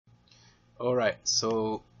All right,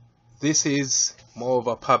 so this is more of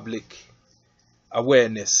a public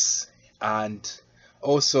awareness and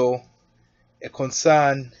also a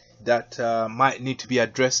concern that might need to be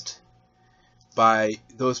addressed by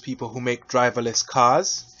those people who make driverless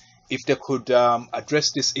cars. If they could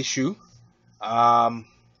address this issue.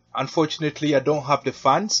 Unfortunately, I don't have the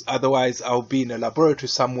funds, otherwise I'll be in a laboratory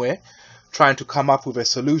somewhere trying to come up with a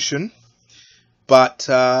solution. But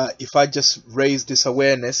if I just raise this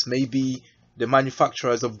awareness, maybe the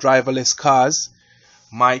manufacturers of driverless cars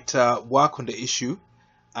might work on the issue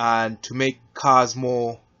and to make cars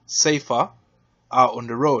more safer out on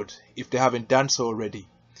the road if they haven't done so already.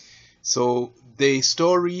 So the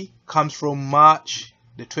story comes from March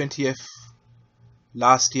the 20th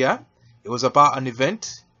last year. It was about an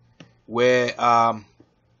event where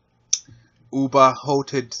Uber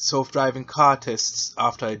halted self-driving car tests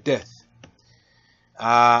after a death.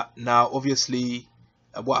 Now, obviously,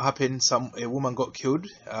 what happened? A woman got killed.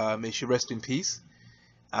 May she rest in peace.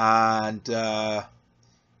 And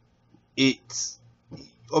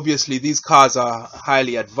obviously these cars are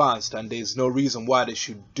highly advanced, and there's no reason why they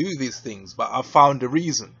should do these things. But I found the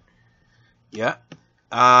reason. Yeah.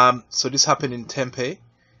 So this happened in Tempe,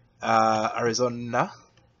 Arizona.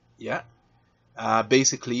 Yeah.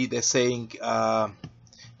 Basically, they're saying the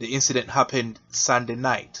incident happened Sunday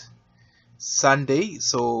night. Sunday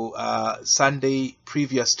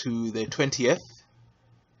previous to the 20th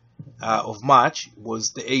of March was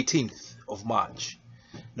the 18th of March.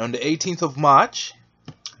 Now, on the 18th of March,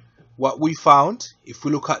 what we found, if we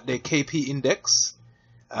look at the KP index,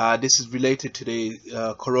 this is related to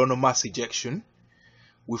the coronal mass ejection.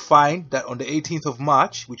 We find that on the 18th of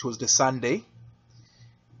March, which was the Sunday,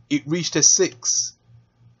 it reached a 6.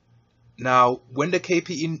 Now, when the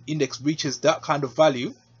KP index reaches that kind of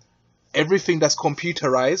value, everything that's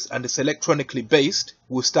computerized and is electronically based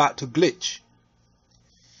will start to glitch.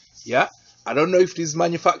 Yeah, I don't know if these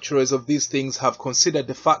manufacturers of these things have considered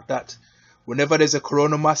the fact that whenever there's a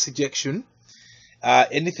coronal mass ejection,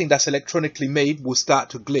 anything that's electronically made will start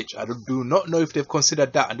to glitch. I do not know if they've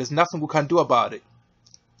considered that, and there's nothing we can do about it.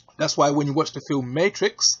 That's why when you watch the film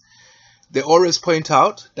Matrix, they always point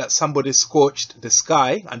out that somebody scorched the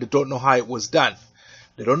sky and they don't know how it was done.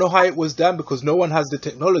 They don't know how it was done because no one has the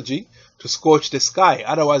technology to scorch the sky.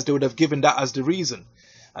 Otherwise, they would have given that as the reason.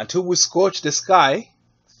 Until we scorch the sky,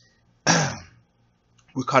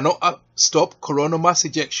 we cannot stop coronal mass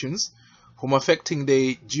ejections from affecting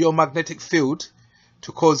the geomagnetic field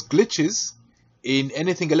to cause glitches in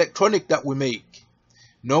anything electronic that we make.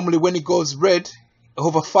 Normally, when it goes red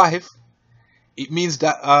over 5, it means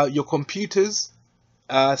that your computers,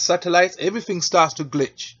 satellites, everything starts to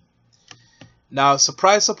glitch. Now,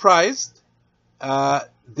 surprise, surprise,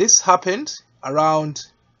 this happened around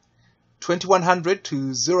 2100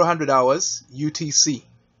 to 0000 hours UTC,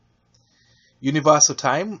 Universal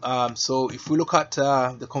Time. So if we look at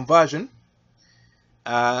the conversion,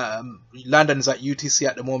 London is at UTC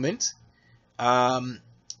at the moment.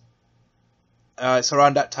 It's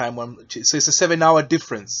around that time. So it's a 7-hour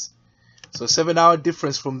difference. So 7-hour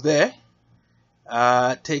difference from there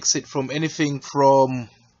takes it from anything from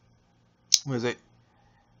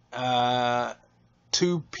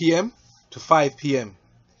 2 p.m. to 5 p.m.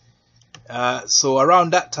 So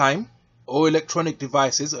around that time, all electronic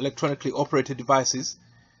devices, electronically operated devices,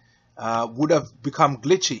 would have become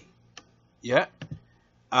glitchy. Yeah.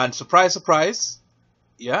 And surprise, surprise,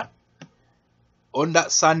 yeah, on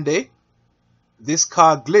that Sunday, this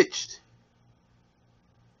car glitched.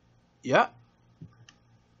 Yeah.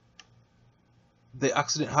 The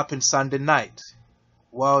accident happened Sunday night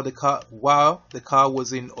while the car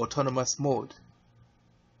was in autonomous mode.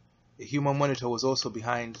 A human monitor was also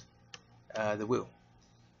behind the wheel.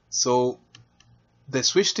 So they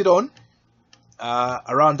switched it on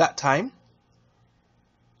around that time,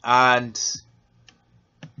 and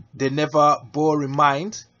they never bore in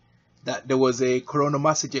mind that there was a coronal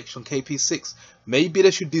mass ejection KP6. Maybe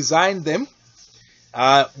they should design them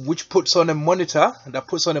which puts on a monitor,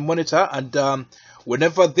 and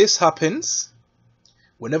whenever this happens,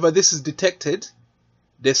 whenever this is detected,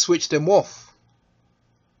 they switch them off.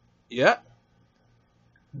 Yeah,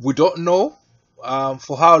 we don't know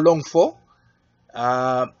for how long for,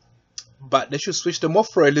 but they should switch them off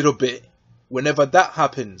for a little bit whenever that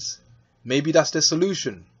happens. Maybe that's the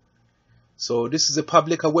solution. So this is a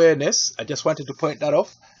public awareness. I just wanted to point that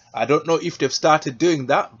off. I don't know if they've started doing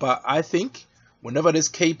that, but I think whenever there's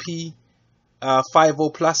KP 50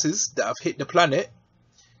 pluses that have hit the planet,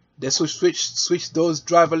 they should switch those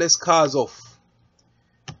driverless cars off.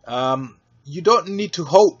 You don't need to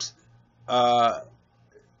halt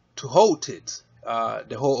it.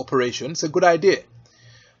 the whole operation. It's a good idea.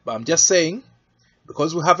 But I'm just saying,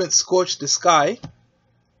 because we haven't scorched the sky,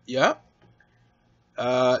 yeah,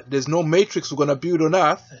 there's no matrix we're going to build on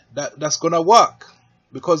Earth that's going to work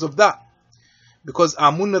because of that. Because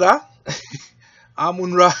Amun-Ra,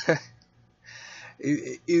 Amun-Ra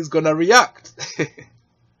is going to react.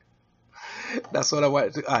 That's what I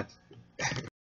wanted to add.